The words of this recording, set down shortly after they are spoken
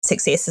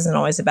success isn't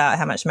always about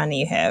how much money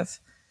you have.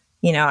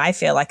 I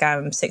feel like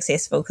I'm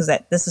successful because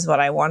this is what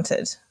I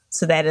wanted.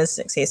 So that is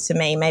success to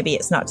me. Maybe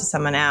it's not to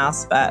someone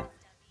else, but,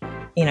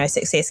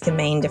 success can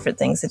mean different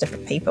things to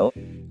different people.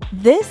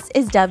 This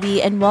is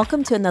Debbie, and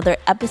welcome to another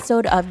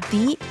episode of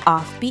The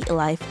Offbeat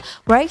Life,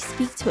 where I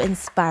speak to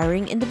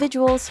inspiring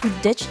individuals who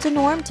ditched the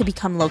norm to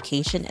become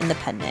location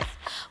independent.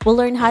 We'll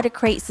learn how to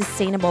create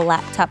sustainable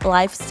laptop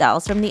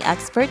lifestyles from the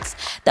experts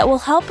that will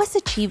help us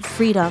achieve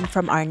freedom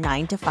from our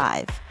 9 to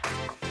 5.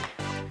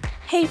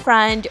 Hey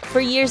friend, for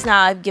years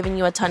now I've given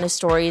you a ton of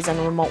stories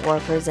on remote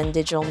workers and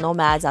digital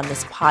nomads on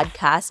this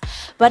podcast,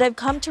 but I've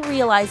come to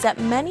realize that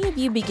many of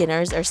you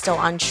beginners are still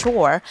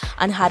unsure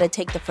on how to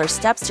take the first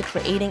steps to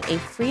creating a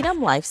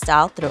freedom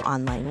lifestyle through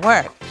online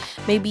work.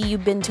 Maybe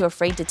you've been too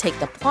afraid to take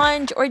the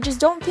plunge or just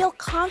don't feel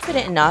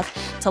confident enough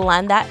to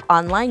land that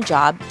online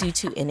job due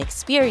to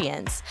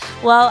inexperience.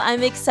 Well,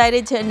 I'm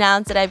excited to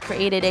announce that I've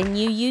created a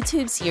new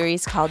YouTube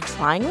series called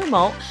Trying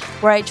Remote,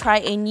 where I try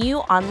a new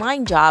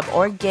online job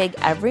or gig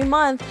every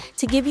month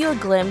to give you a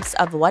glimpse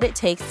of what it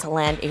takes to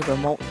land a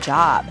remote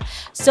job.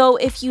 So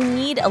if you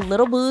need a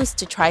little boost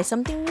to try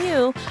something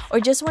new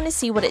or just want to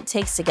see what it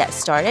takes to get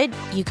started,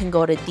 you can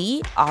go to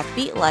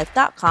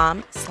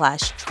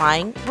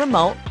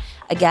theoffbeatlife.com/tryingremote.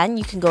 Again,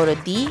 you can go to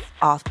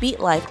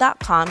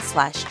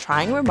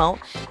theoffbeatlife.com/tryingremote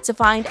to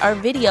find our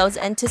videos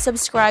and to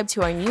subscribe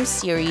to our new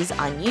series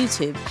on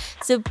YouTube.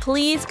 So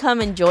please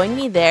come and join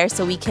me there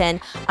so we can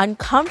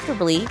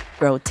uncomfortably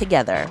grow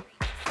together.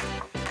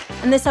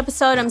 In this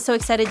episode, I'm so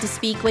excited to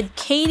speak with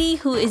Katie,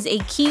 who is a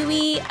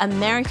Kiwi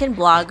American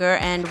blogger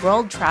and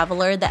world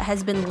traveler that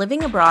has been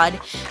living abroad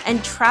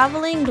and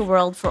traveling the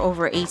world for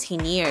over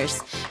 18 years.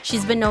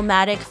 She's been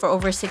nomadic for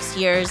over 6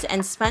 years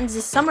and spends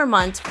the summer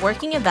months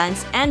working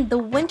events and the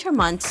winter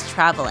months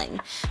traveling.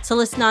 So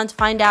listen on to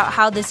find out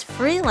how this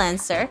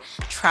freelancer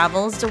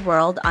travels the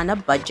world on a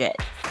budget.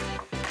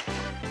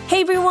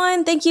 Hey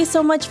everyone, thank you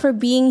so much for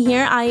being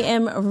here. I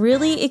am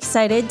really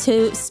excited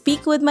to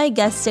speak with my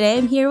guest today.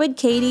 I'm here with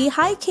Katie.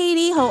 Hi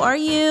Katie, how are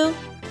you?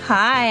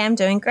 Hi, I'm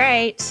doing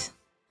great.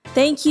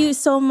 Thank you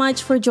so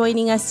much for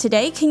joining us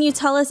today. Can you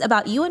tell us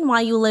about you and why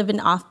you live an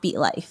offbeat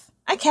life?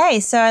 Okay,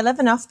 so I live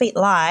an offbeat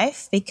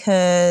life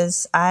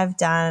because I've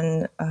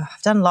done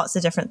lots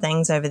of different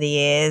things over the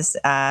years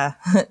that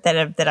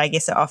I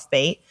guess are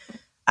offbeat.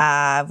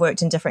 I've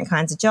worked in different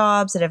kinds of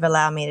jobs that have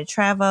allowed me to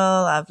travel.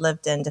 I've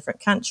lived in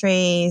different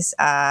countries.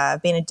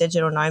 I've been a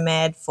digital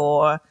nomad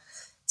for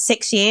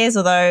 6 years,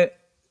 although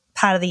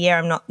part of the year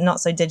I'm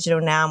not so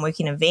digital now. I'm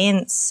working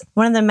events.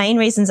 One of the main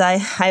reasons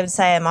I would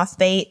say I'm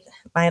offbeat,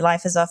 my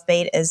life is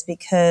offbeat, is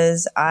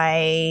because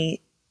I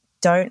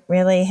don't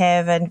really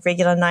have a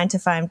regular 9 to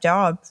 5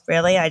 job,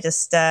 really. I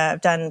just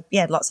have done,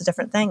 lots of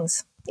different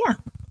things. Yeah.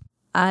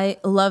 I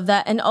love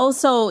that. And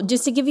also,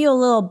 just to give you a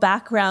little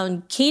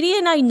background, Katie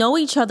and I know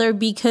each other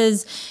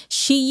because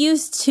she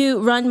used to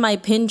run my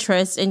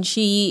Pinterest and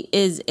she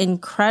is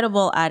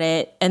incredible at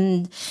it.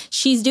 And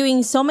she's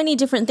doing so many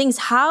different things.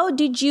 How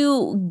did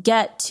you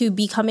get to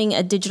becoming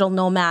a digital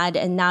nomad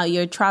and now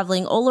you're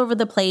traveling all over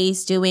the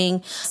place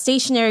doing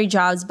stationary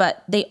jobs,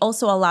 but they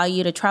also allow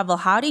you to travel?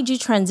 How did you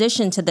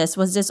transition to this?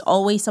 Was this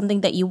always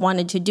something that you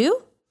wanted to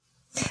do?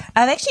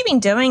 I've actually been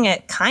doing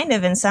it kind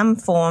of in some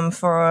form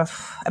for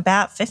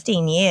about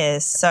 15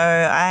 years. So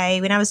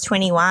when I was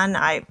 21,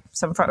 I'm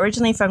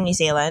originally from New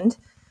Zealand.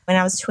 When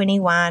I was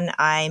 21,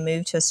 I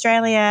moved to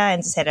Australia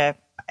and I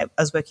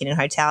was working in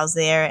hotels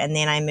there. And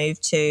then I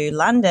moved to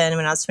London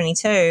when I was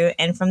 22.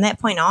 And from that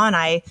point on,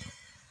 I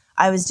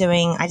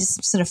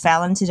just sort of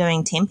fell into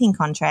doing temping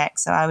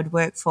contracts. So I would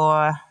work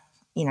for,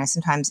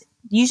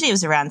 usually it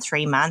was around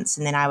 3 months,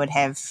 and then I would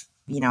have,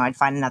 I'd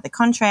find another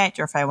contract,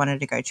 or if I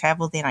wanted to go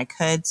travel, then I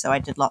could. So I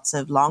did lots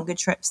of longer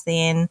trips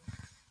then.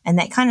 And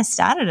that kind of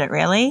started it,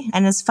 really.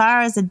 And as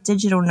far as the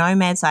digital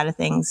nomad side of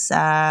things,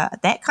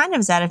 that kind of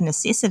was out of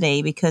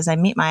necessity because I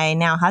met my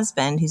now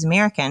husband, who's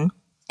American,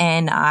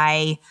 and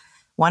I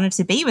wanted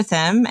to be with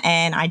him.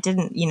 And I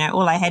didn't,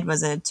 all I had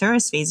was a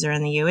tourist visa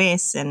in the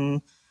US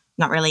and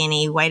not really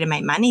any way to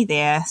make money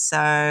there. So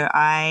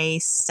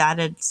I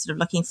started sort of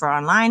looking for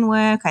online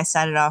work. I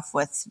started off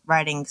with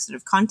writing sort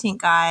of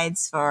content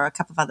guides for a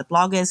couple of other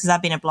bloggers because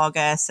I've been a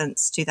blogger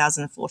since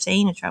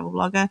 2014, a travel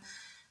blogger.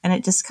 And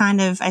it just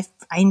kind of, I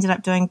ended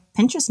up doing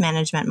Pinterest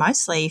management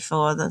mostly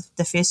for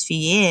the first few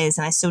years.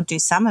 And I still do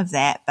some of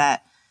that,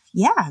 but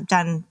yeah, I've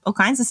done all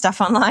kinds of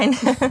stuff online.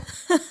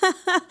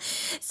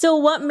 So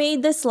what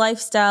made this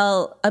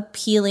lifestyle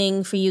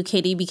appealing for you,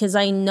 Katie? Because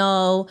I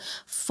know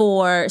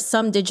for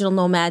some digital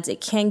nomads, it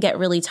can get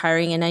really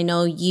tiring. And I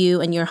know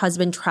you and your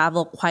husband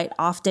travel quite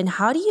often.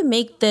 How do you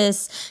make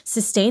this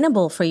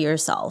sustainable for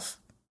yourself?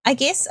 I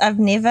guess I've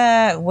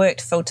never worked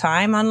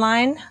full-time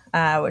online,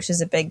 which is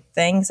a big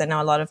thing. Because I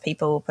know a lot of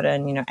people put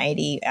in,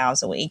 80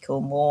 hours a week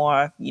or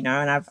more,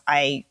 and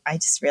I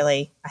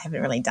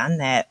haven't really done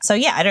that. So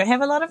yeah, I don't have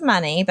a lot of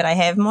money, but I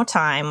have more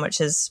time, which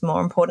is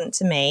more important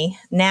to me.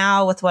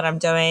 Now with what I'm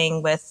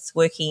doing with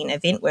working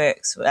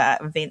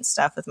event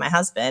stuff with my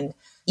husband,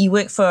 you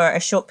work for a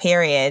short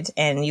period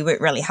and you work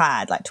really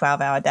hard, like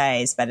 12-hour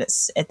days, but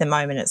it's at the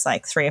moment it's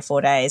like 3 or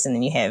 4 days and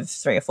then you have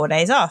 3 or 4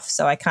 days off.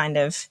 So I kind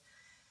of,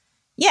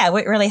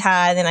 work really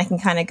hard, then I can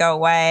kind of go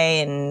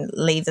away and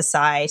leave the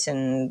site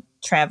and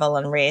travel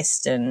and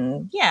rest.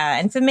 And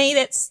and for me,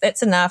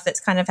 that's enough. That's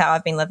kind of how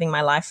I've been living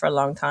my life for a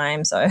long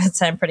time. So I'd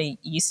say I'm pretty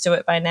used to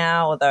it by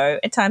now, although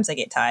at times I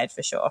get tired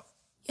for sure.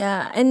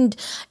 Yeah. And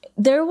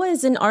there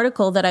was an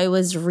article that I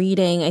was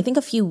reading, I think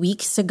a few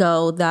weeks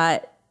ago,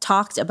 that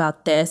talked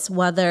about this,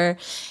 whether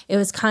it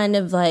was kind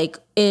of like,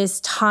 is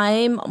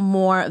time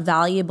more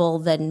valuable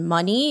than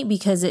money?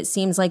 Because it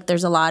seems like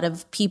there's a lot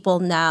of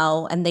people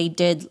now, and they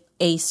did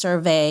a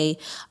survey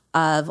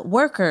of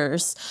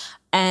workers,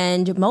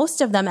 and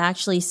most of them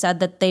actually said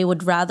that they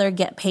would rather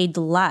get paid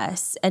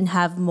less and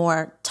have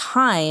more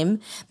time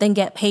than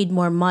get paid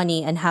more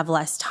money and have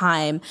less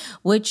time,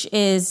 which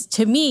is,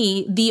 to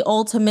me, the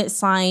ultimate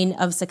sign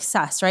of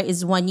success, right?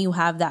 Is when you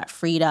have that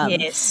freedom.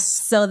 Yes.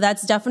 So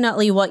that's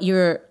definitely what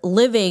you're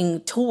living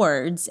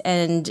towards.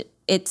 And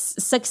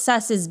it's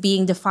success is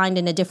being defined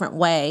in a different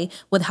way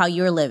with how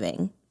you're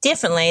living.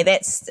 Definitely.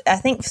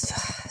 I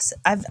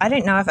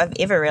don't know if I've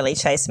ever really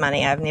chased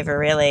money. I've never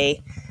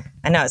really,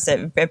 I know it's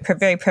a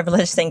very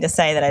privileged thing to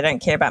say that I don't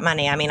care about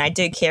money. I mean, I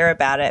do care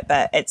about it,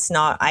 but it's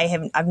not,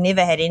 I've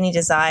never had any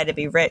desire to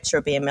be rich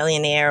or be a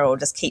millionaire or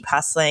just keep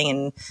hustling.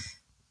 And,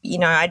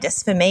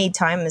 for me,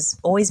 time has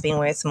always been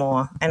worth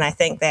more. And I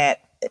think that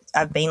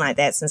I've been like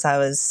that since I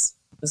was,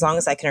 as long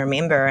as I can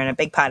remember. And a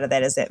big part of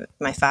that is that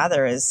my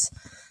father is,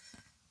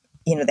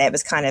 that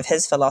was kind of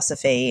his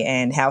philosophy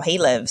and how he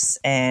lives.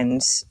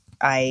 And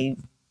I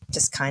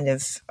just kind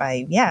of,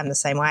 I'm the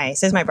same way.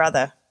 So is my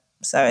brother.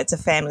 So it's a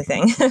family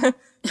thing.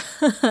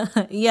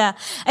 Yeah.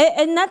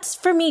 And that's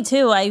for me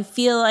too. I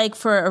feel like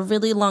for a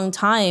really long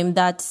time,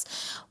 that's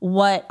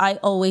what I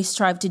always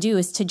strive to do,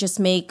 is to just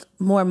make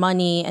more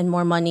money and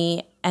more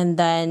money. And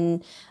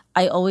then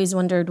I always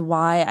wondered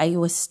why I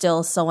was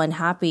still so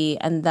unhappy.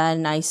 And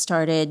then I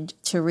started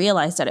to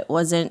realize that it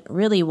wasn't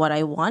really what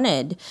I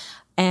wanted.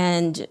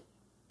 And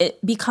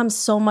it becomes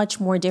so much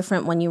more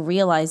different when you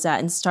realize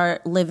that and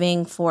start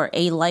living for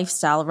a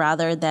lifestyle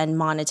rather than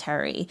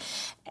monetary.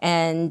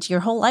 And your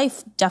whole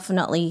life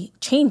definitely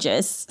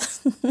changes.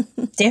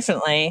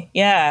 Definitely.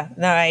 Yeah.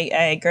 No, I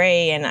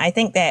agree. And I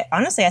think that,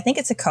 honestly, I think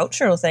it's a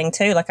cultural thing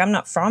too. Like, I'm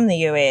not from the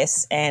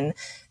US, and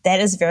that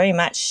is very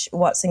much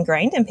what's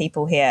ingrained in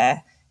people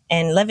here.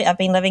 And I've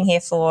been living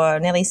here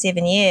for nearly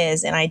 7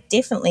 years, and I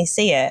definitely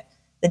see it,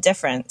 the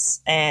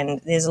difference. And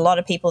there's a lot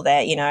of people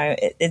that,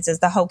 it's just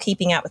the whole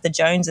keeping up with the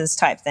Joneses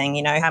type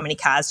thing. How many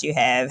cars do you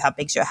have? How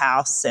big's your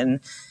house?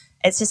 And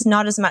it's just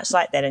not as much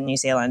like that in New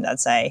Zealand, I'd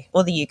say,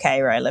 or the UK,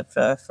 where I lived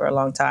for a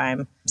long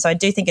time. So I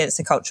do think it's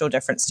a cultural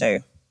difference too.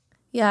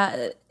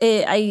 Yeah,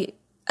 I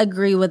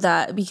agree with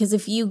that, because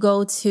if you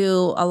go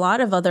to a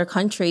lot of other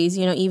countries,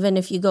 even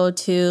if you go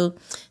to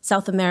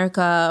South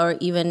America or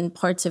even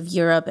parts of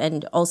Europe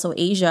and also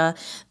Asia,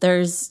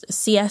 there's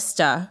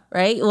siesta,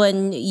 right?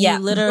 When you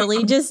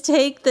literally just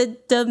take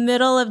the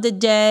middle of the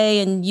day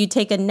and you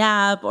take a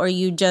nap, or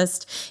you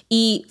just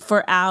eat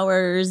for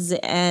hours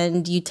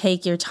and you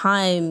take your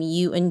time,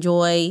 you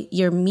enjoy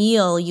your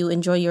meal, you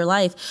enjoy your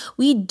life.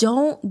 We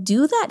don't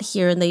do that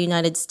here in the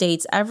United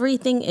States.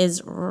 Everything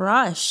is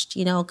rushed,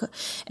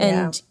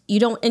 and you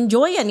don't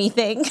enjoy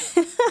anything.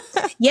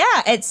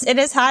 Yeah, it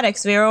is harder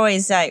because we're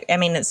always like, I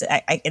mean,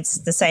 it's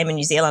the same in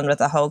New Zealand with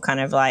the whole kind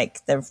of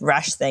like the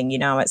rush thing,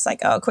 it's like,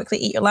 oh, quickly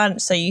eat your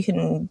lunch so you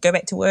can go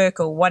back to work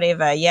or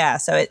whatever. Yeah,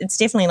 so it's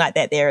definitely like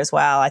that there as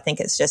well. I think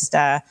it's just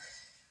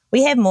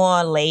we have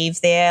more leave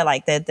there.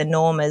 Like the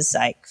norm is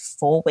like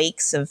 4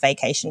 weeks of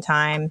vacation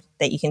time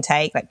that you can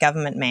take, like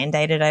government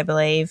mandated, I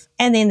believe.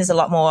 And then there's a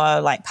lot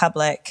more like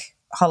public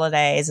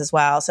holidays as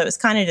well. So it's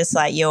kind of just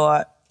like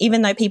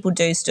even though people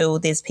do still,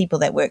 there's people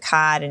that work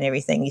hard and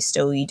everything,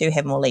 you do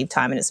have more leave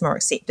time, and it's more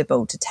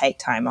acceptable to take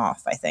time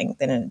off, I think,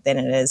 than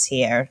it is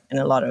here in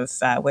a lot of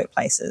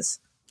workplaces.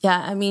 Yeah,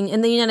 I mean,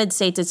 in the United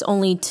States, it's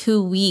only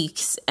 2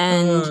 weeks,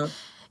 and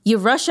you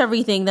rush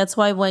everything. That's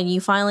why when you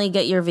finally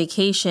get your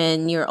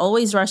vacation, you're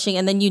always rushing,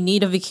 and then you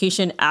need a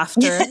vacation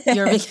after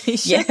your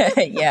vacation.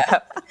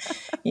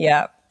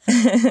 Yeah.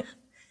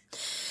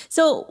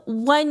 So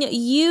when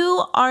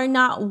you are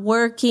not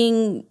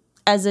working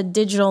as a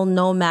digital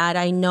nomad,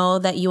 I know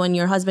that you and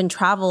your husband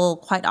travel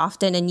quite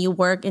often and you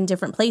work in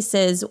different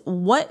places.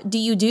 What do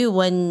you do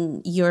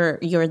when you're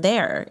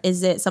there?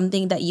 Is it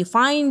something that you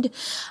find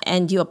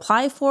and you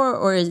apply for,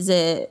 or is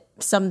it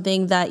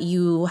something that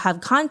you have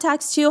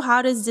contacts to?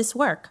 How does this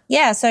work?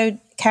 Yeah, so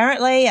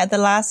currently I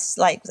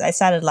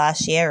started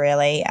last year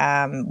really,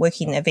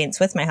 working events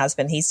with my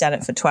husband. He's done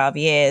it for 12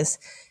 years.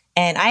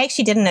 And I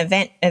actually did an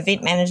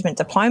event management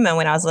diploma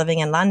when I was living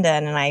in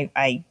London, and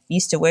I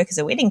used to work as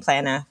a wedding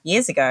planner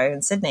years ago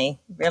in Sydney,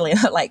 really,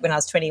 like when I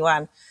was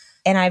 21.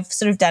 And I've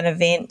sort of done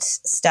event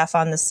stuff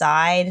on the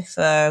side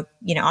for,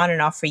 on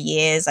and off for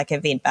years, like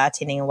event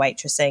bartending and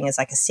waitressing as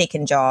like a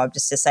second job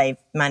just to save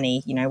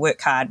money, work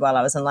hard while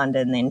I was in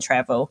London and then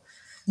travel.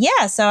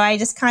 Yeah, so I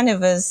just kind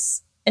of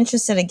was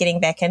interested in getting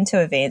back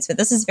into events, but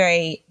this is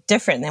very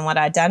different than what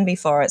I'd done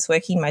before. It's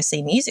working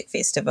mostly music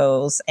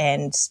festivals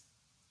and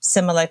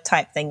similar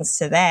type things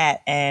to that,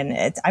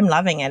 and I'm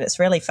loving it. It's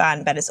really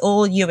fun, but it's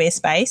all US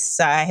based,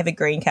 so I have a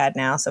green card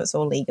now, so it's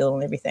all legal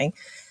and everything.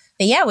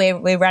 But yeah,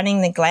 we're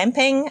running the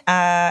glamping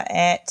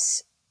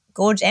at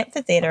Gorge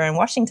Amphitheater in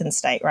Washington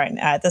State right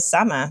now this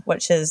summer,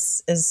 which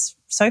is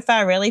so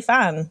far really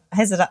fun. It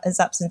has its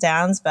ups and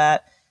downs,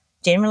 but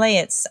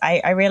generally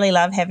I really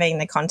love having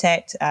the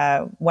contact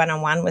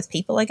one-on-one with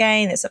people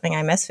again. It's something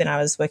I missed when I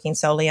was working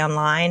solely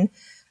online.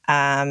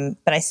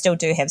 But I still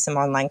do have some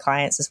online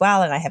clients as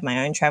well, and I have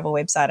my own travel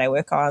website I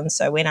work on.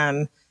 So when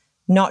I'm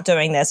not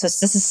doing this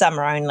is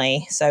summer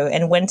only. So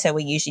in winter,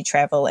 we usually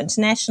travel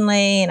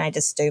internationally, and I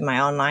just do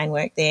my online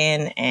work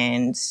then.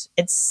 And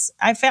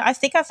I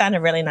think I found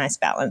a really nice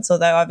balance,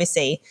 although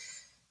obviously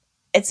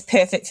it's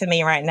perfect for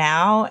me right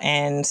now.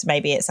 And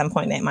maybe at some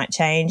point that might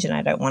change and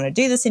I don't want to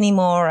do this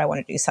anymore. I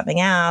want to do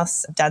something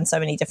else. I've done so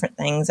many different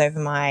things over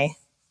my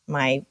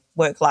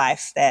work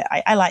life that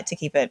I like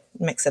to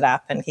mix it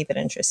up and keep it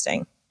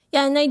interesting.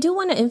 Yeah, and I do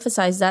want to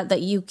emphasize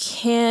that you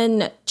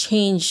can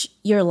change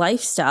your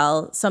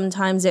lifestyle.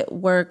 Sometimes it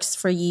works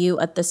for you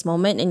at this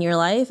moment in your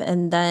life.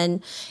 And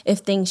then if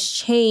things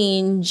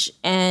change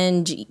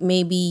and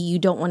maybe you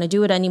don't want to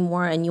do it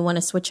anymore and you want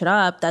to switch it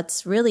up,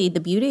 that's really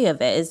the beauty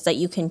of it, is that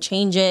you can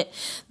change it.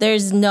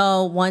 There's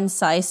no one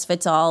size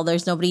fits all.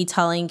 There's nobody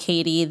telling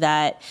Katie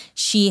that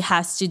she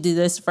has to do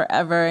this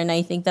forever. And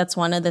I think that's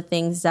one of the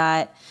things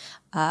that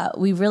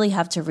we really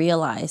have to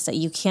realize, that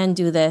you can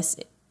do this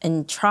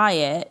and try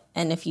it.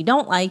 And if you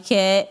don't like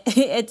it,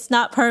 it's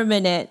not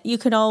permanent. You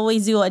can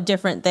always do a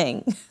different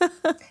thing.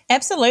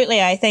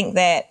 Absolutely. I think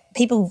that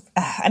people,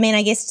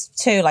 I guess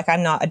too, like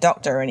I'm not a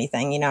doctor or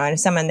anything, and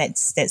someone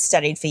that's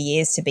studied for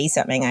years to be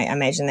something, I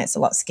imagine that's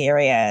a lot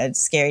scarier, a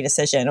scary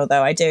decision.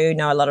 Although I do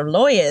know a lot of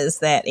lawyers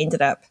that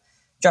ended up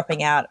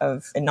dropping out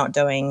of and not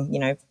doing,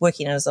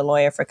 working as a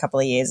lawyer for a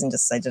couple of years and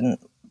just they didn't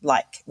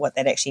like what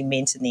that actually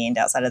meant in the end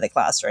outside of the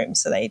classroom.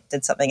 So they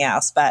did something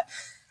else. But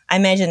I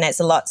imagine that's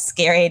a lot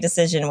scarier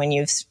decision when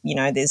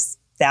there's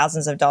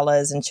thousands of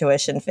dollars in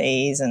tuition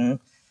fees and,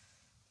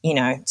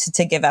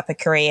 to give up a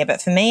career.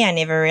 But for me, I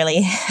never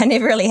really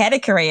had a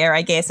career.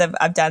 I guess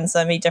I've done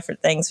so many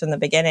different things from the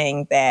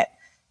beginning that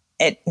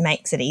it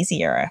makes it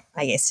easier,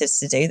 I guess,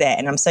 just to do that.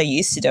 And I'm so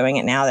used to doing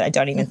it now that I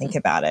don't even think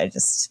about it.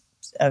 Just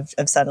of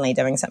suddenly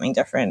doing something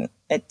different.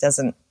 It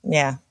doesn't,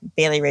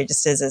 barely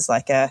registers as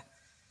like a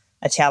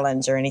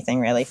challenge or anything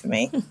really for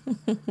me.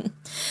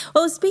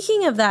 Well,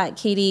 speaking of that,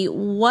 Katie,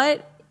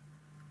 what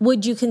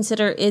would you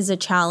consider is a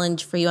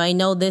challenge for you? I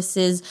know this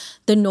is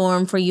the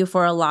norm for you.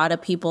 For a lot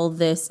of people,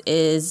 this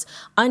is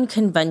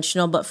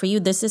unconventional, but for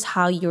you, this is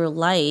how your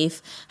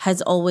life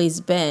has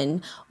always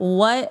been.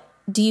 What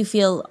do you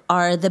feel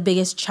are the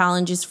biggest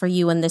challenges for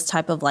you in this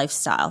type of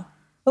lifestyle?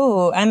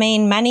 Oh,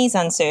 money's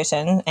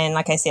uncertain. And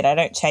like I said, I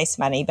don't chase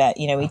money, but,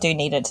 we do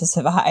need it to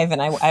survive.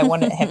 And I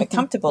want to have a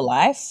comfortable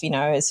life,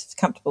 as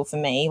comfortable for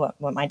me,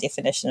 what my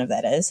definition of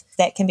that is.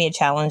 That can be a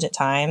challenge at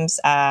times.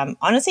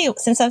 Honestly,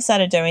 since I've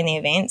started doing the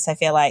events, I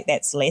feel like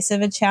that's less of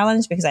a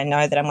challenge because I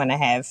know that I'm going to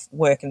have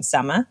work in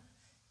summer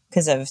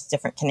because of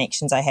different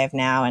connections I have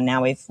now. And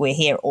now we're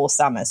here all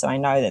summer. So I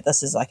know that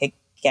this is like a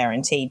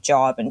guaranteed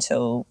job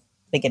until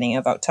beginning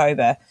of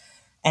October.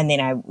 And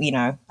then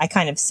I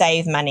kind of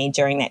save money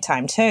during that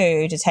time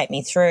too to take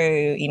me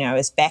through,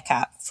 as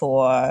backup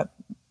for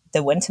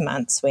the winter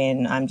months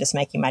when I'm just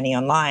making money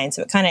online.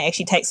 So it kind of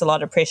actually takes a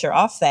lot of pressure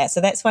off that. So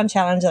that's one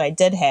challenge that I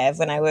did have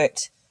when I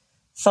worked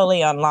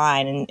fully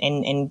online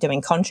and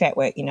doing contract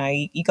work.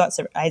 I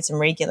had some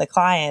regular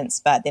clients,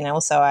 but then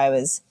also I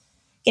was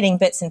getting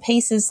bits and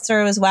pieces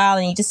through as well.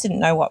 And you just didn't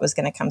know what was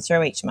going to come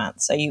through each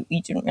month. So you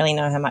didn't really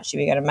know how much you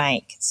were going to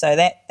make. So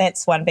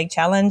that's one big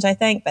challenge, I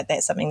think, but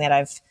that's something that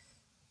I've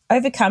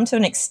overcome to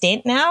an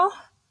extent now.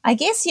 I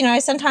guess,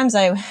 sometimes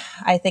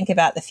I think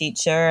about the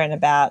future and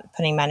about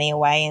putting money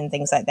away and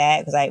things like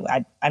that because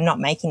I'm not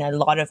making a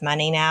lot of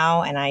money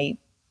now. And I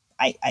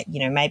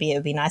maybe it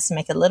would be nice to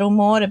make a little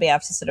more to be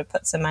able to sort of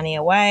put some money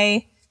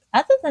away.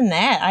 Other than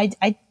that,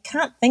 I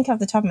can't think off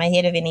the top of my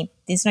head of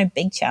there's no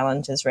big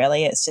challenges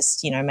really. It's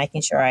just,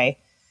 making sure I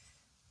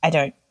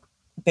don't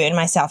burn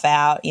myself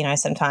out,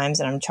 sometimes,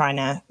 and I'm trying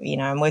to,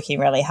 I'm working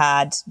really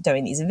hard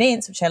doing these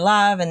events, which I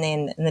love. And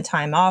then in the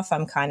time off,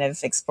 I'm kind of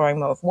exploring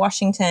more of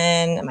Washington,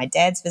 and my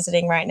dad's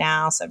visiting right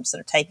now. So I'm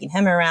sort of taking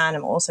him around.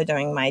 I'm also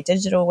doing my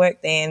digital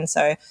work then.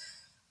 So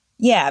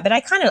yeah, but I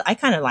kind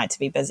of like to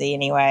be busy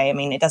anyway.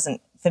 It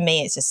doesn't, for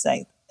me, it's just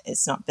like,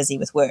 it's not busy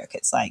with work.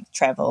 It's like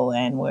travel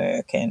and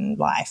work and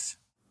life.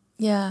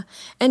 Yeah.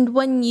 And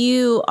when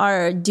you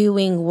are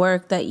doing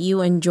work that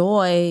you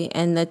enjoy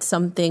and that's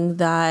something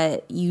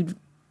that you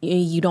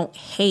don't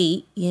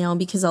hate,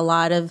 because a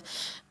lot of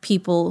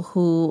people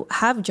who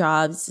have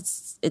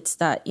jobs, it's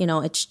that,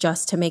 it's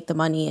just to make the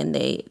money and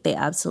they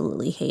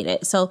absolutely hate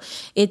it. So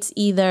it's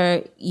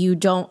either you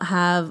don't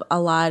have a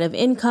lot of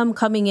income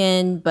coming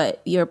in,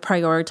 but you're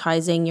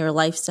prioritizing your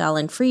lifestyle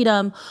and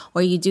freedom,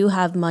 or you do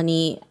have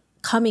money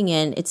coming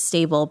in, it's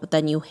stable, but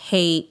then you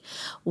hate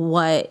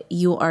what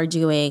you are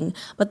doing.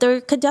 But there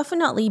could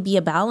definitely be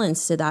a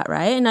balance to that,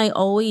 right? And I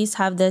always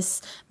have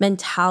this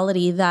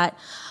mentality that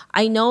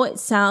I know it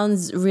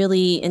sounds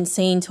really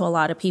insane to a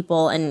lot of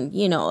people. And,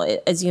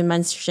 as you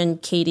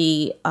mentioned,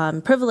 Katie,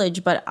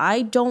 privilege, but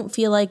I don't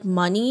feel like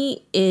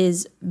money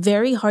is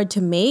very hard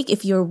to make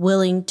if you're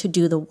willing to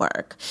do the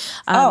work.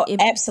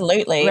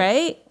 Absolutely.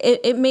 Right?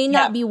 It may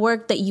not be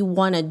work that you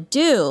want to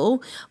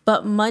do,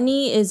 but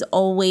money is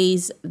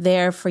always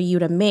there for you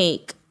to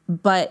make.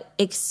 But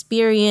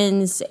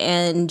experience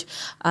and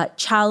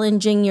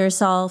challenging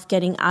yourself,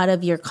 getting out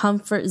of your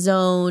comfort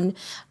zone,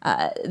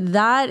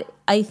 that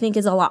I think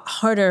is a lot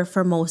harder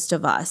for most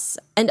of us.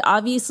 And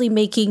obviously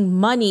making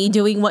money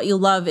doing what you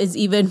love is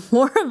even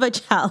more of a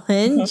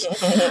challenge.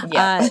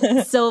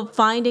 So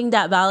finding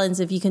that balance,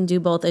 if you can do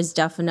both, is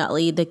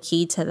definitely the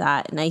key to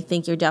that. And I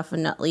think you're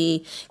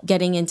definitely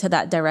getting into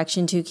that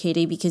direction too,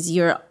 Katie, because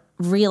you're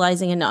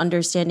realizing and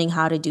understanding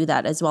how to do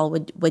that as well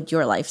with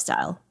your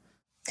lifestyle.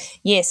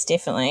 Yes,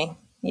 definitely.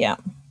 Yeah.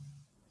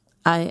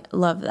 I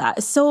love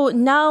that. So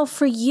now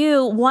for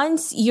you,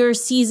 once your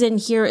season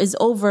here is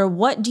over,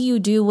 what do you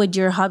do with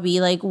your hubby?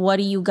 Like, what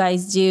do you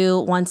guys do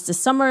once the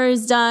summer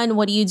is done?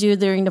 What do you do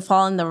during the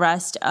fall and the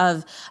rest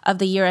of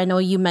the year? I know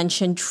you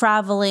mentioned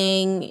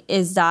traveling.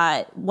 Is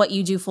that what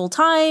you do full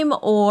time,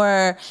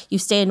 or you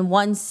stay in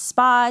one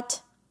spot?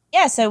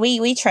 Yeah, so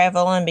we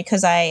travel, and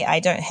because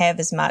I don't have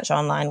as much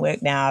online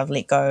work now, I've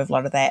let go of a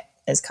lot of that,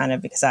 is kind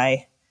of because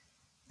I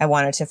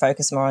wanted to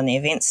focus more on the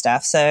event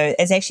stuff. So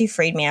it's actually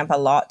freed me up a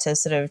lot to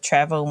sort of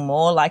travel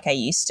more like I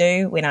used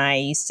to, when I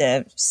used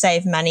to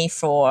save money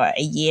for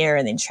a year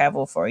and then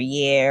travel for a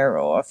year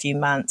or a few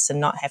months and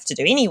not have to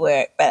do any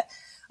work. But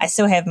I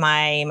still have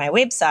my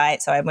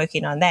website, so I'm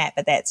working on that.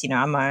 But that's,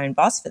 I'm my own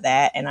boss for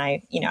that, and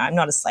I'm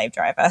not a slave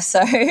driver, so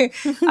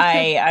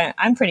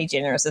I'm pretty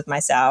generous with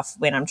myself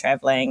when I'm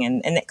traveling,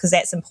 and because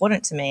that's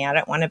important to me. I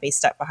don't want to be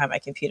stuck behind my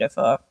computer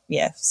for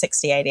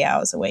 60, 80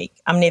 hours a week.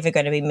 I'm never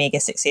going to be mega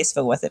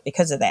successful with it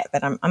because of that,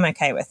 but I'm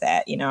okay with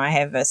that. I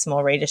have a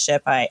small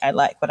readership. I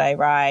like what I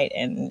write,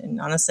 and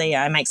honestly,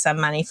 I make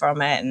some money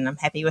from it, and I'm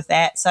happy with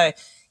that. So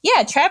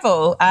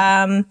travel.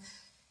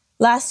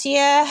 Last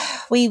year,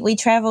 we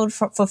traveled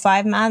for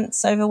 5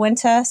 months over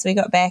winter. So we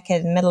got back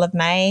in the middle of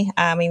May.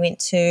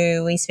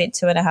 We spent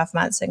 2.5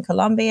 months in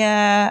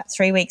Colombia,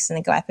 3 weeks in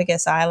the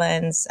Galapagos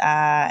Islands,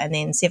 and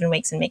then 7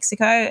 weeks in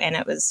Mexico. And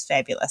it was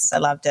fabulous. I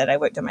loved it. I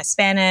worked on my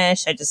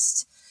Spanish.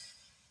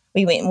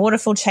 We went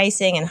waterfall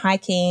chasing and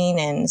hiking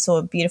and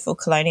saw beautiful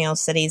colonial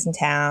cities and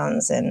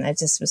towns. And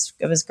it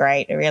was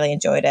great. I really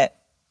enjoyed it.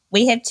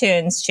 We had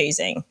turns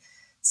choosing.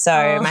 So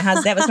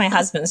that was my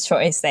husband's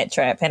choice, that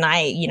trip. And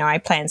I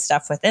planned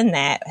stuff within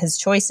that, his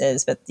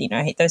choices, but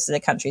those are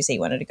the countries he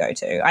wanted to go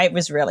to. I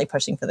was really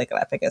pushing for the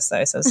Galapagos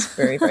though. So I was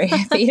very, very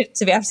happy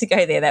to be able to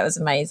go there. That was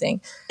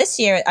amazing. This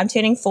year I'm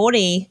turning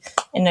 40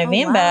 in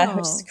November,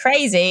 which is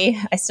crazy.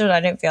 I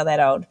don't feel that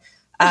old.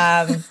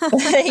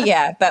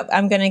 But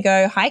I'm going to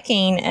go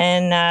hiking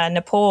in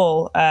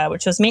Nepal,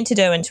 which was meant to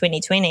do in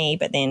 2020,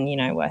 but then,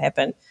 what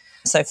happened.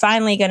 So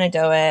finally going to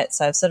do it.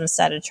 So I've sort of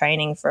started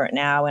training for it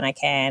now when I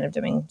can. I'm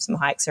doing some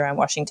hikes around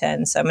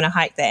Washington. So I'm going to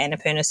hike the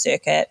Annapurna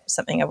circuit,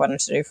 something I've wanted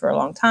to do for a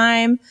long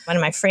time. One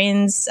of my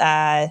friends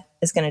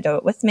is going to do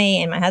it with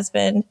me and my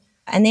husband.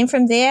 And then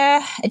from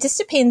there, it just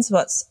depends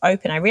what's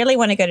open. I really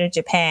want to go to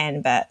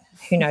Japan, but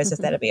who knows if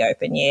that'll be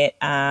open yet.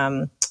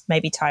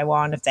 Maybe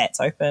Taiwan, if that's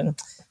open.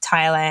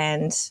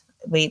 Thailand.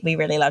 We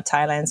really love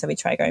Thailand, so we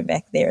try going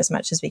back there as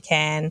much as we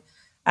can.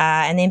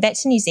 And then back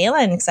to New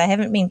Zealand, because I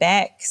haven't been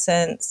back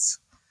since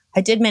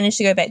I did manage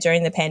to go back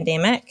during the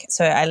pandemic.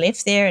 So I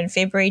left there in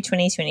February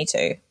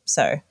 2022.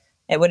 So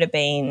it would have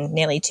been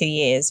nearly 2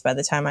 years by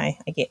the time I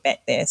get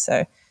back there. So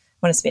I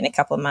want to spend a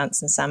couple of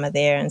months in summer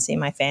there and see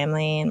my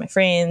family and my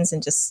friends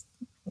and just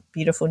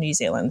beautiful New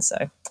Zealand. So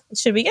it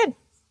should be good.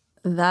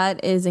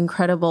 That is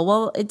incredible.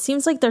 Well, it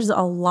seems like there's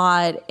a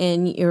lot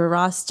in your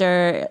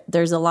roster.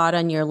 There's a lot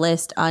on your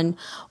list on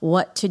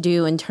what to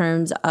do in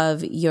terms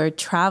of your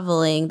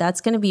traveling.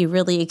 That's going to be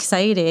really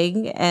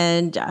exciting.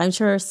 And I'm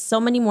sure so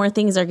many more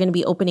things are going to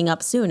be opening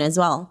up soon as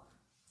well.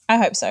 I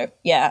hope so.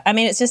 Yeah. I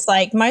mean, it's just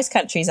like most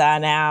countries are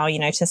now,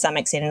 to some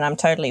extent, and I'm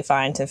totally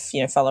fine to,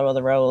 follow all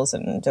the rules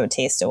and do a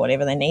test or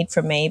whatever they need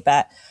from me.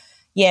 But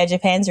yeah,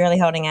 Japan's really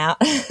holding out.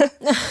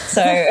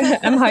 So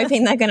I'm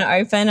hoping they're going to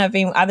open.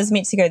 I was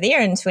meant to go there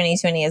in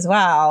 2020 as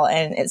well.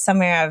 And it's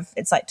somewhere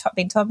it's like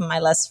been top of my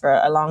list for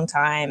a long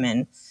time.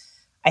 And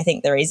I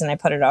think the reason I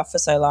put it off for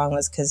so long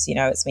was because,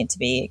 it's meant to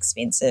be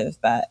expensive.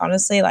 But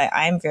honestly,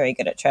 I'm very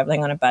good at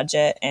traveling on a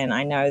budget. And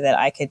I know that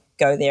I could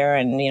go there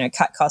and,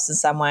 cut costs in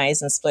some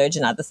ways and splurge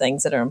in other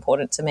things that are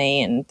important to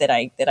me and that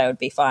I would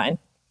be fine.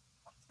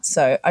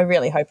 So I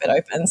really hope it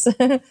opens.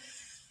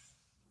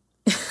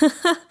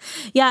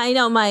 Yeah, I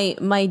know.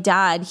 My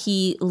dad,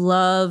 he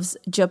loves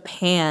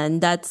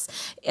Japan.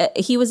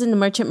 He was in the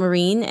Merchant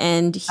Marine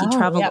and he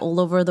traveled all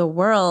over the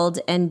world.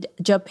 And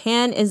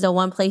Japan is the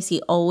one place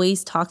he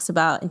always talks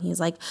about. And he's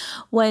like,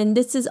 when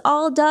this is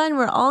all done,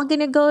 we're all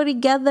gonna go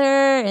together,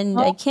 and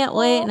I can't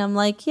wait. And I'm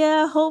like,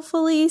 yeah,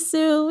 hopefully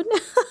soon.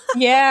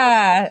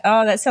 Yeah.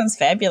 Oh, that sounds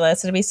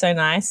fabulous. It'll be so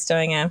nice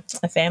doing a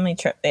family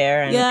trip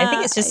there. And I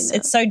think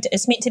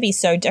it's meant to be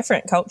so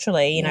different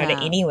culturally, to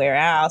anywhere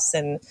else.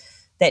 And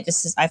that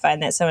I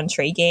find that so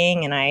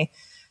intriguing, and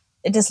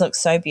it just looks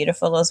so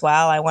beautiful as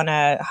well. I want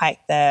to hike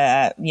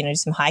do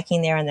some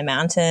hiking there in the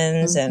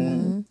mountains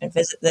and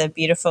visit the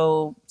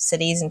beautiful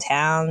cities and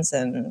towns,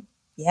 and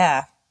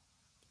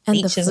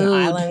beaches and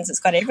islands.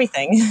 It's got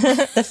everything.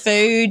 The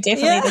food,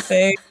 definitely the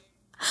food.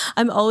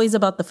 I'm always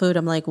about the food.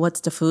 I'm like, what's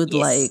the food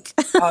like?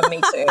 Oh,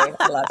 me too.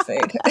 I love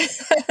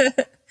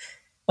food.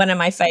 One of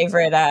my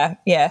favorite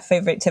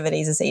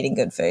activities is eating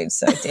good food.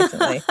 So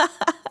definitely.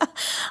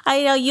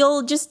 I know,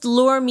 you'll just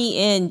lure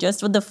me in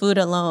just with the food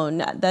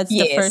alone. That's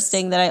the first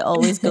thing that I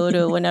always go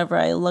to whenever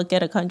I look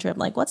at a country. I'm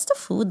like, what's the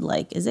food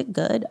like? Is it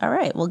good? All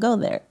right, we'll go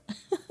there.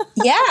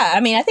 Yeah, I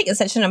mean, I think it's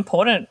such an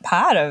important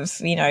part of,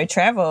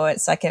 travel.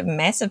 It's like a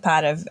massive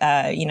part of,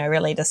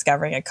 really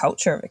discovering a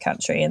culture of a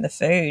country, and the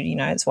food,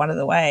 it's one of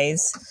the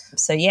ways.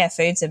 So yeah,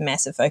 food's a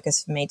massive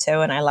focus for me too.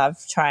 And I love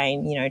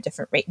trying,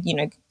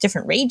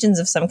 different regions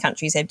of some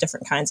countries have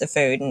different kinds of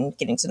food and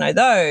getting to know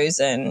those.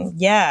 And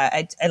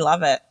yeah, I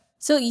love it.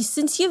 So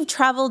since you've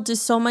traveled to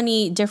so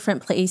many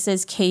different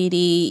places,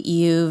 Katie,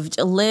 you've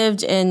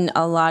lived in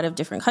a lot of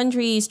different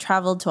countries,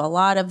 traveled to a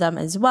lot of them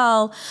as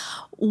well.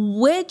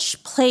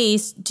 Which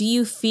place do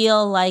you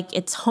feel like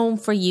it's home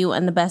for you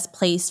and the best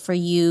place for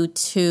you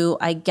to,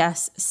 I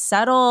guess,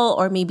 settle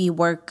or maybe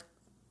work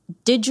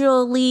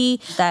digitally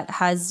that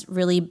has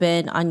really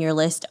been on your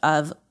list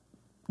of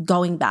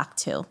going back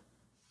to?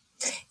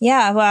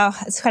 Yeah, well,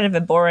 it's kind of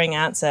a boring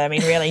answer. I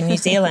mean, really, New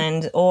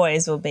Zealand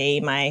always will be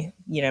my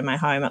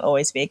home. I'll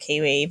always be a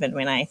Kiwi, even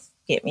when I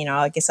get,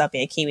 I guess I'll be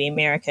a Kiwi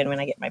American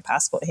when I get my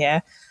passport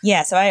here.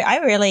 Yeah, so I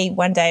really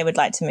one day would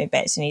like to move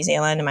back to New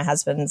Zealand, and my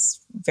husband's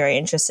very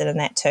interested in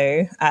that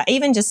too.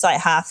 Even just like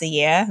half the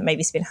year,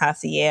 maybe spend half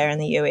the year in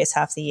the US,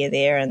 half the year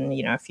there, and,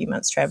 a few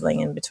months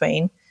traveling in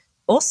between.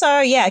 Also,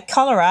 yeah,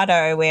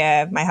 Colorado,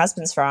 where my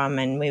husband's from,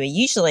 and we were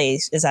usually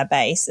is our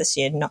base this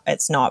year.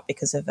 It's not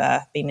because of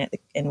being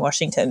in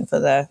Washington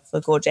for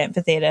Gorge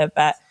Amphitheater,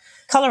 but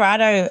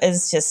Colorado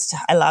is just,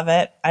 I love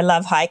it. I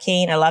love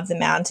hiking. I love the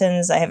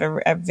mountains. I have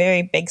a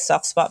very big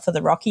soft spot for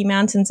the Rocky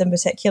Mountains in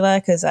particular,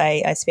 because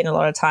I spent a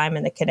lot of time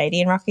in the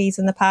Canadian Rockies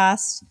in the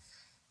past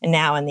and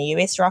now in the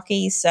US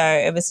Rockies. So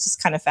it was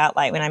just kind of felt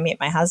like when I met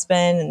my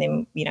husband, and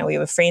then, we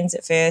were friends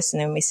at first, and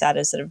then we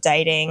started sort of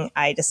dating,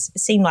 it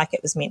seemed like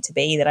it was meant to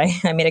be that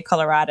I met a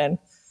Coloradan,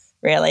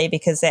 really,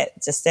 because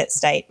that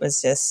state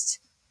was just,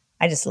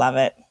 I just love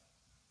it.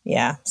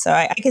 Yeah. So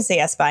I can see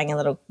us buying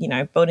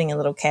building a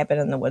little cabin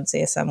in the woods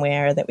there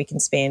somewhere that we can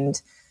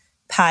spend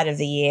part of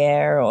the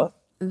year. Or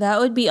that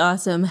would be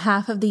awesome.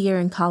 Half of the year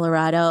in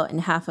Colorado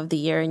and half of the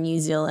year in New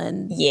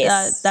Zealand.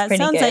 Yes. That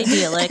sounds good.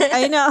 Idyllic.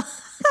 I know.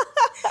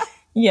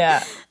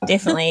 Yeah,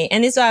 definitely.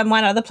 And there's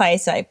one other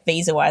place,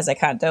 visa-wise, I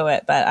can't do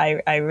it, but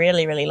I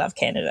really, really love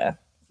Canada.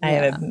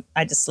 Yeah.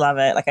 I just love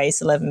it. Like, I used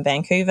to live in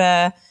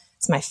Vancouver.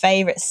 It's my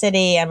favorite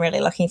city. I'm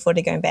really looking forward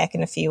to going back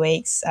in a few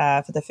weeks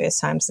for the first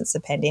time since the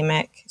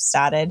pandemic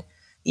started.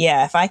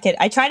 Yeah, if I could,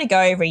 I try to go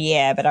every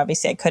year, but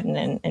obviously I couldn't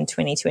in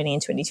 2020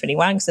 and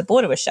 2021 because the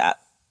border was shut.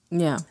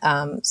 Yeah.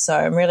 So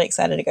I'm really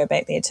excited to go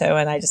back there too.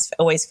 And I just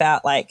always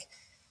felt like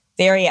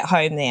very at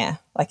home there.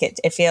 Like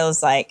it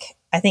feels like,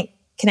 I think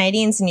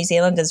Canadians and New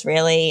Zealanders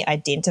really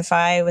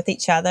identify with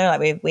each other.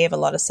 Like we have a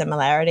lot of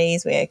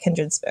similarities. We're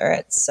kindred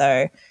spirits.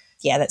 So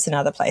yeah, that's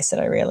another place that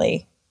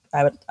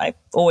I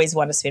always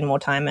want to spend more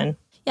time in.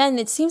 Yeah, and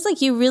it seems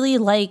like you really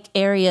like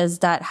areas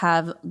that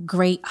have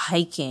great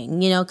hiking,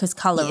 because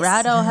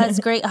Colorado has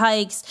great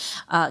hikes.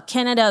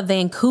 Canada,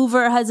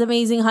 Vancouver has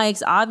amazing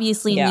hikes.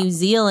 Obviously, New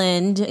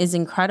Zealand is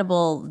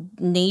incredible.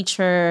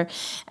 Nature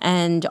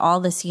and all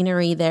the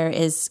scenery there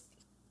is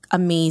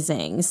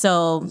amazing.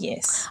 So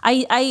yes,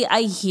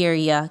 I hear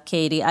you,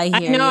 Katie. I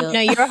hear you. No,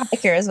 you're a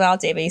hiker as well,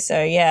 Debbie.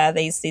 So yeah,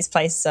 these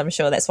places, I'm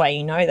sure that's why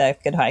they're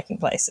good hiking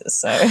places.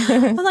 So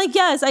I'm like,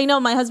 yes, I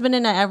know. My husband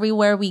and I,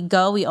 everywhere we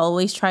go, we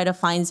always try to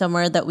find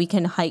somewhere that we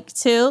can hike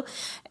to.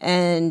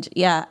 And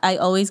yeah, I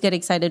always get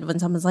excited when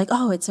someone's like,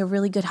 oh, it's a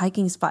really good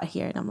hiking spot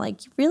here. And I'm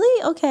like,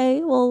 really?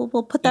 Okay, we'll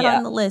put that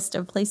on the list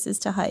of places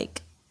to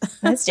hike.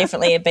 That's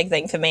definitely a big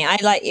thing for me. I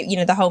like,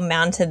 the whole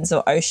mountains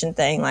or ocean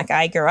thing. Like,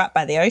 I grew up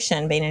by the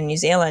ocean, being in New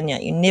Zealand,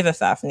 you're never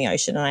far from the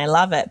ocean, and I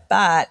love it.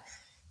 But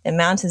the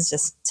mountains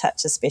just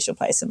touch a special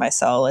place in my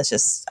soul. It's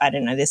just, I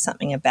don't know, there's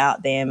something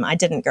about them. I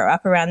didn't grow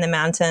up around the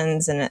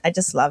mountains, and I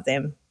just love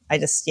them.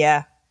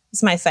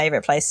 It's my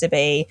favorite place to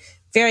be.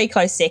 Very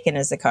close second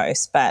is the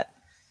coast, but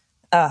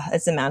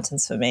it's the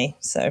mountains for me.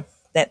 So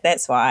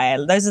that's why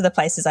those are the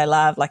places I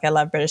love. Like, I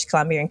love British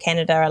Columbia and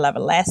Canada. I love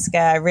Alaska.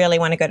 I really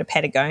want to go to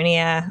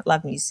Patagonia.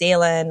 Love New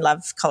Zealand.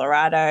 Love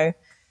Colorado.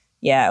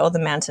 all the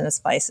mountainous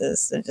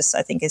places. It just,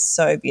 I think, is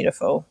so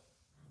beautiful.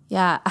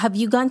 Yeah. Have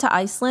you gone to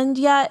Iceland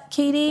yet,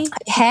 Katie?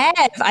 I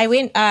have. I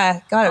went,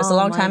 God, it was a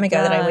long time ago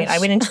that I went. I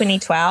went in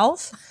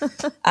 2012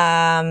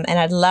 and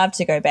I'd love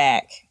to go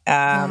back.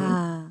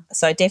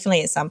 So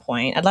definitely at some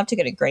point. I'd love to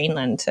go to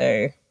Greenland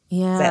too.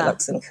 Yeah. That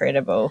looks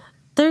incredible.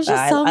 There's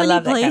just so many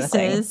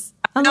places.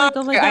 Kind of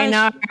I'm like, oh my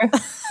gosh. I know.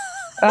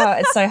 Oh,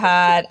 it's so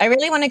hard. I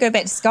really want to go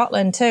back to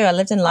Scotland too. I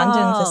lived in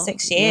London for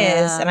 6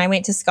 years and I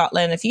went to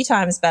Scotland a few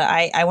times, but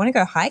I want to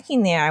go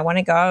hiking there. I want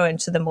to go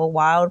into the more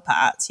wild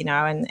parts,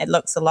 and it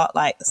looks a lot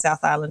like the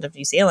South Island of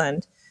New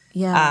Zealand,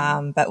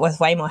 but with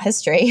way more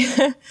history.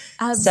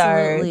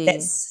 Absolutely. So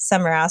that's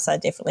somewhere else I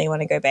definitely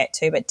want to go back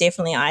to, but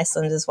definitely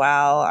Iceland as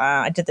well.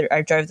 I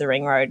drove the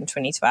Ring Road in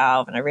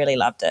 2012 and I really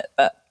loved it,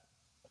 but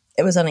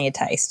it was only a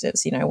taste.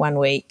 It's, 1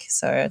 week.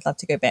 So I'd love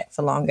to go back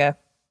for longer.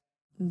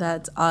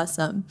 That's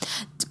awesome.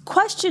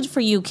 Question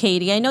for you,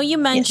 Katie. I know you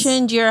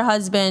mentioned your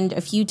husband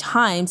a few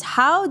times.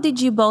 How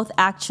did you both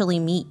actually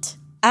meet?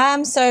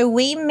 So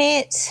we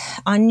met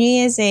on New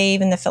Year's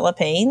Eve in the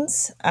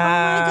Philippines. Oh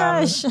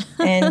my gosh.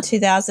 In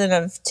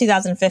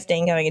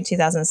 2015 going in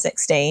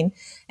 2016.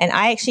 And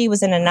I actually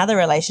was in another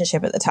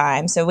relationship at the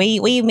time. So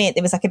we met,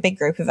 there was like a big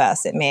group of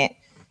us that met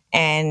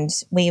and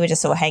we were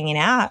just all hanging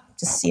out,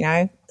 just,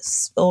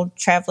 all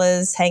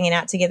travelers hanging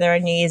out together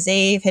on New Year's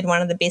Eve, had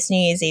one of the best New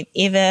Year's Eve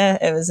ever.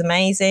 It was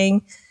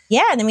amazing.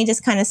 Yeah, and then we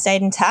just kind of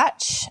stayed in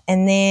touch.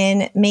 And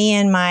then me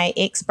and my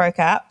ex broke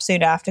up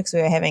soon after because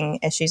we were having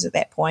issues at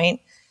that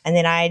point. And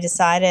then I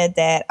decided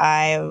that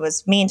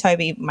me and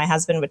Toby, my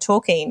husband, were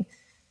talking.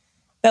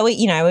 But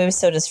we were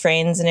still just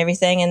friends and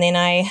everything. And then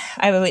I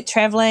went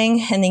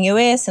traveling in the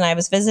US and I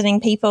was visiting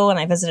people and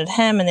I visited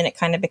him. And then it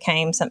kind of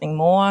became something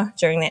more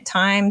during that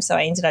time. So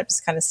I ended up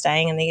just kind of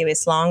staying in the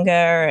US longer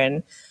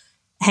and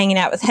hanging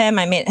out with him.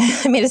 I met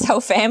his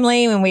whole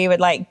family when we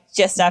would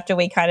just after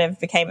we kind of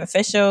became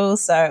official.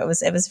 So it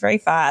was very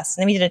fast.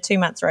 And then we did a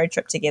 2-month road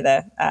trip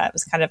together. It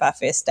was kind of our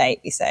first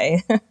date, we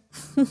say.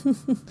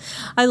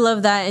 I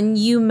love that. And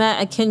you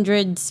met a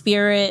kindred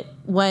spirit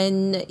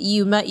when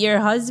you met your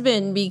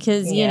husband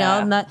because,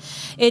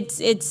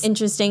 it's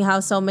interesting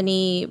how so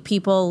many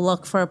people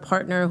look for a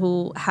partner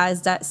who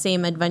has that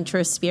same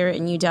adventurous spirit.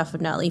 And you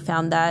definitely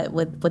found that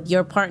with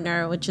your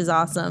partner, which is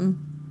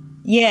awesome.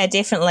 Yeah,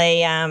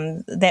 definitely.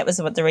 That was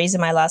the reason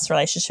my last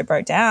relationship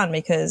broke down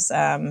because,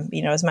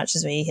 as much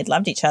as we had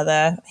loved each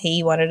other,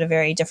 he wanted a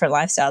very different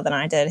lifestyle than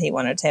I did. He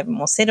wanted to have a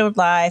more settled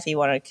life. He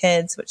wanted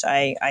kids, which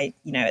I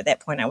at that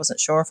point I wasn't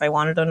sure if I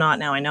wanted or not.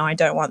 Now I know I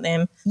don't want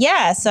them.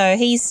 Yeah, so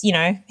he's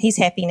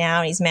happy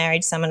now. He's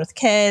married someone with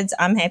kids.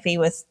 I'm happy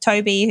with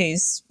Toby, who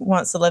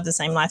wants to live the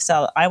same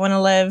lifestyle I want to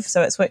live.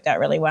 So it's worked out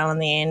really well in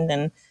the end.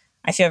 And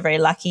I feel very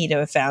lucky to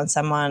have found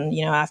someone,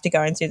 after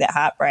going through that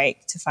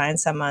heartbreak, to find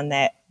someone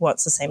that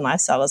wants the same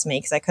lifestyle as me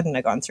because I couldn't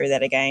have gone through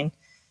that again.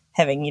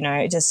 Having,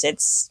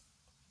 it's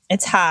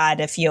hard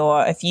if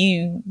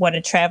you want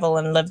to travel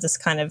and live this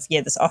kind of,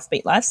 this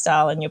offbeat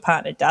lifestyle and your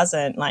partner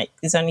doesn't.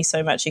 There's only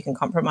so much you can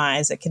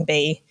compromise. It can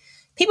be,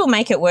 people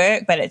make it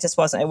work, but it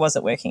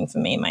wasn't working for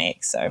me and my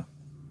ex. So,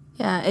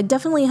 yeah, it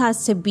definitely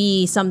has to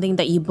be something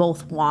that you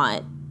both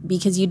want.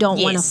 Because you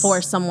don't want to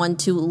force someone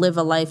to live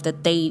a life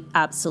that they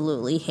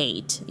absolutely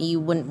hate.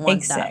 You wouldn't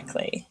want that.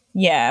 Exactly.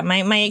 Yeah,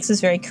 my ex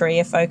was very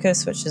career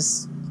focused, which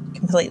is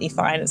completely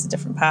fine. It's a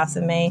different path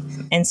than me.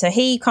 And so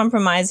he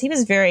compromised. He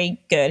was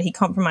very good. He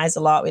compromised a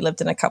lot. We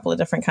lived in a couple of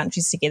different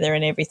countries together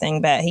and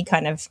everything, but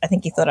I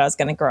think he thought I was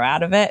going to grow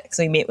out of it because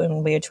we met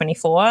when we were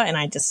 24 and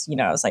I just,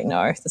 I was like,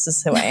 no, this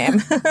is who I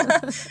am.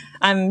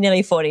 I'm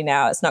nearly 40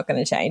 now. It's not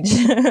going to change.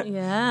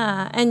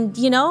 Yeah. And,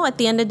 at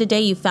the end of the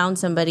day, you found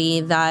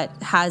somebody that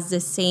has the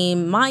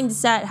same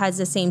mindset, has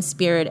the same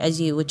spirit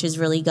as you, which is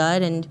really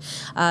good. And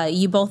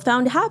you both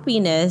found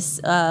happiness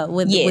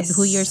with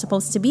who you're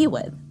supposed to be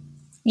with.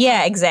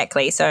 Yeah,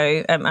 exactly.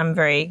 So I'm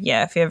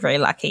I feel very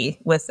lucky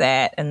with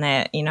that and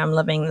that, I'm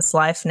living this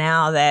life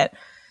now that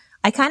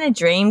I kind of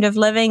dreamed of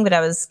living, but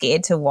I was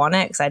scared to want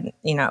it because I,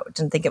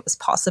 didn't think it was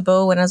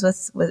possible when I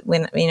was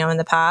when in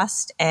the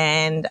past.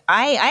 And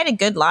I had a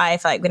good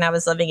life, when I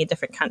was living in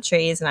different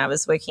countries and I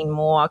was working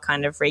more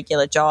kind of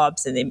regular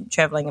jobs and then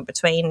traveling in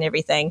between and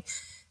everything.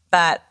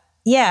 But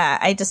yeah,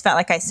 I just felt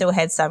like I still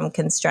had some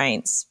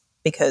constraints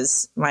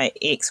because my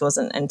ex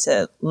wasn't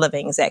into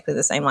living exactly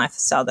the same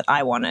lifestyle that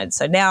I wanted.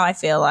 So now I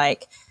feel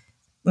like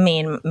me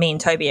and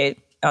Toby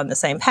are on the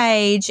same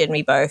page and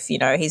we both,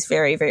 he's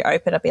very, very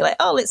open. I'd be like,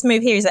 oh, let's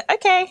move here. He's like,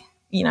 okay,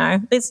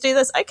 let's do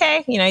this.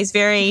 Okay. He's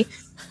very,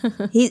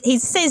 he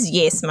says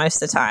yes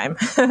most of the time.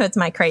 It's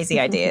my crazy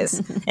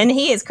ideas. And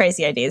he has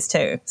crazy ideas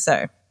too.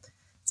 So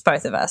it's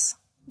both of us.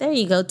 There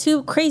you go.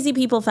 Two crazy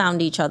people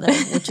found each other,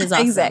 which is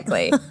awesome.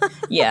 Exactly.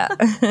 Yeah.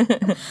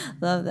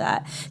 Love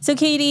that. So,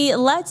 Katie,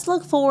 let's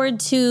look forward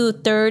to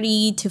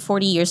 30 to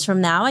 40 years from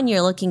now, and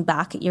you're looking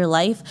back at your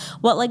life.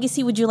 What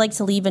legacy would you like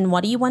to leave, and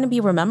what do you want to be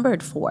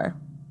remembered for?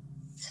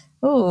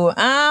 Oh,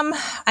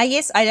 I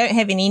guess I don't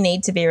have any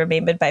need to be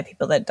remembered by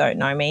people that don't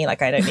know me. I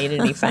don't need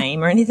any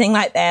fame or anything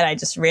like that. I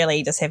just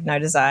really have no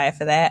desire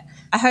for that.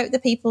 I hope the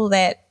people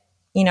that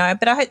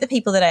But I hope the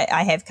people that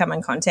I have come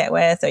in contact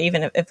with, or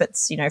even if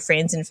it's,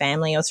 friends and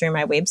family or through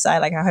my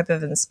website, like I hope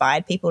I've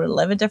inspired people to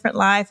live a different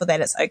life, or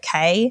that it's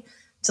okay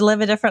to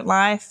live a different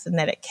life and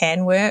that it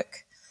can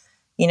work,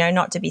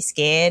 not to be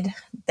scared.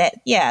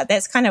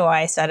 That's kind of why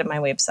I started my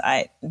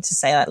website, to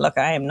say like, look,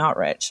 I am not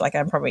rich. Like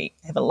I probably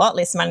have a lot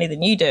less money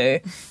than you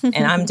do.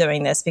 And I'm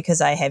doing this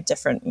because I have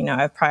different,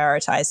 I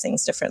prioritize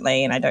things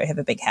differently, and I don't have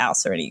a big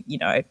house or any,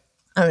 I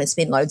don't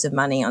spend loads of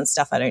money on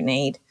stuff I don't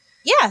need.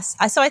 Yes.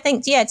 So I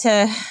think,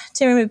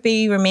 to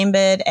be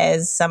remembered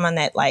as someone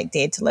that like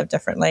dared to live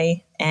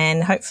differently,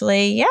 and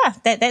hopefully,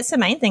 that's the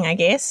main thing, I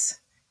guess.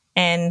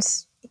 And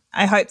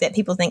I hope that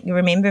people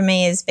remember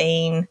me as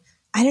being,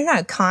 I don't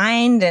know,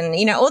 kind and,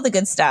 all the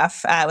good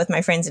stuff with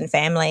my friends and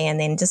family, and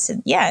then just,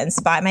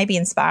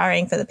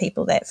 inspiring for the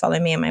people that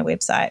follow me on my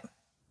website.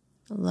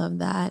 I love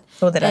that.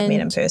 Or that I've met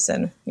in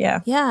person.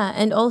 Yeah. Yeah.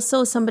 And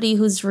also somebody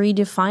who's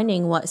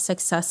redefining what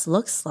success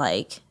looks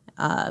like.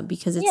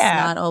 Because it's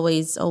not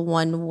always a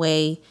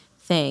one-way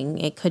thing.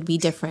 It could be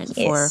different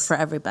for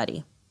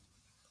everybody.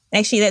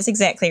 Actually, that's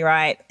exactly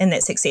right. And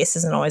that success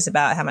isn't always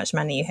about how much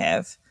money you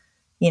have.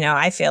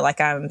 I feel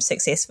like I'm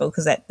successful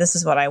because this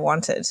is what I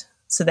wanted.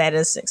 So that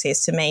is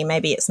success to me.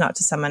 Maybe it's not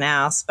to someone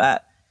else,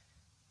 but,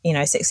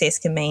 success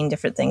can mean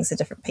different things to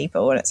different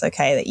people. And it's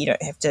okay that you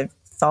don't have to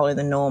follow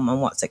the norm on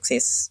what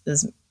success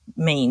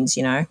means.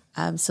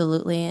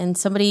 Absolutely. And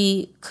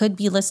somebody could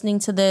be listening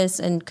to this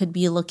and could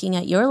be looking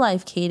at your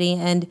life, Katie,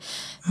 and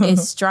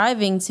is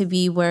striving to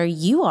be where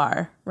you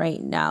are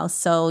right now.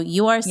 So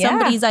you are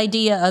somebody's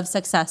idea of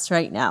success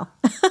right now.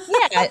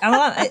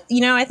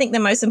 I think the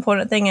most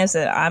important thing is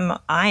that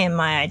I am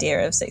my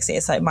idea of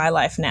success, like my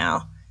life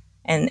now.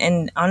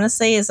 And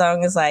honestly, as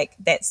long as like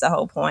that's the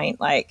whole point,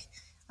 like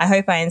I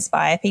hope I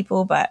inspire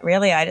people, but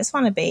really I just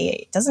want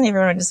to doesn't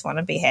everyone just want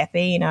to be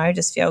happy,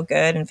 just feel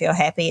good and feel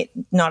happy,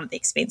 not at the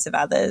expense of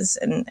others.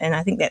 And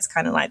I think that's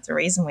kind of like the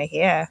reason we're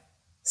here.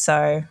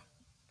 So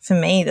for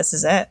me, this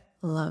is it.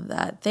 Love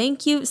that.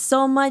 Thank you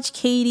so much,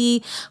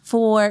 Katie,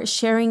 for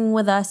sharing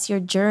with us your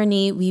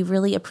journey. We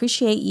really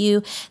appreciate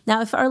you. Now,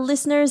 if our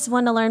listeners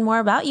want to learn more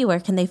about you, where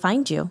can they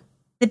find you?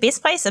 The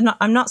best place,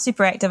 I'm not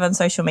super active on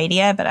social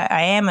media, but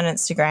I am on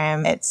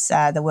Instagram. It's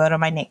The Word on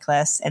My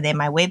Necklace. And then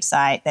my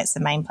website, that's the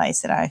main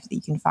place that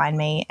you can find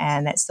me.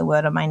 And that's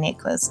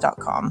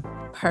thewordonmynecklace.com.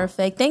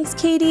 Perfect. Thanks,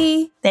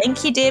 Katie.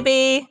 Thank you,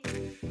 Debbie.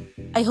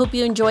 I hope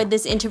you enjoyed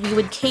this interview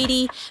with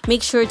Katie.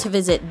 Make sure to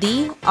visit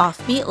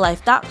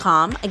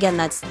theoffbeatlife.com. Again,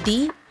 that's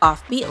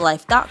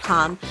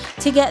theoffbeatlife.com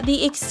to get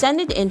the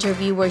extended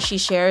interview where she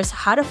shares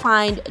how to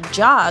find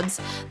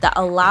jobs that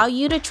allow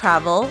you to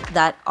travel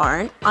that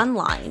aren't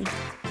online.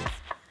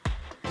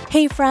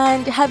 Hey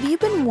friend, have you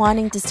been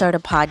wanting to start a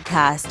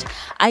podcast?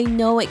 I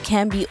know it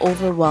can be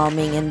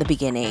overwhelming in the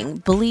beginning.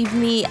 Believe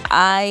me,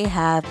 I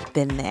have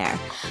been there.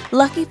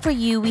 Lucky for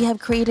you, we have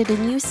created a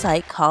new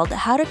site called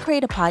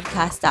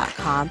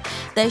howtocreateapodcast.com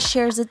that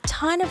shares a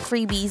ton of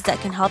freebies that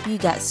can help you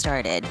get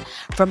started.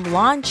 From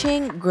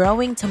launching,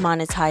 growing to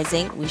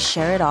monetizing, we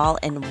share it all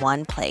in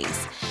one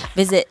place.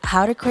 Visit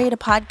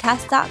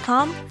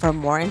howtocreateapodcast.com for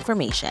more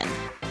information.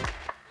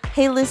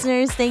 Hey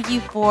listeners, thank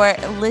you for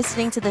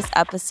listening to this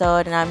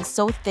episode, and I'm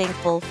so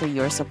thankful for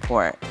your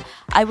support.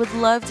 I would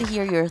love to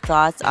hear your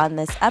thoughts on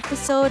this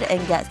episode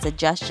and get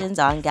suggestions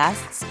on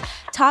guests,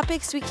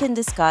 topics we can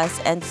discuss,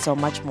 and so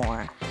much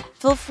more.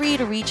 Feel free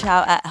to reach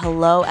out at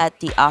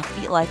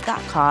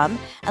hello@theoffbeatlife.com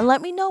and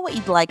let me know what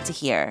you'd like to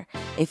hear.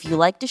 If you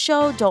like the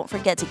show, don't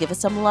forget to give us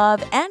some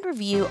love and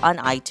review on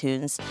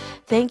iTunes.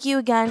 Thank you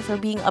again for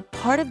being a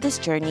part of this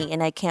journey,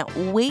 and I can't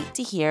wait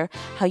to hear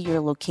how your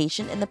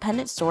location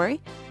independent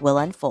story will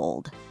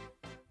unfold.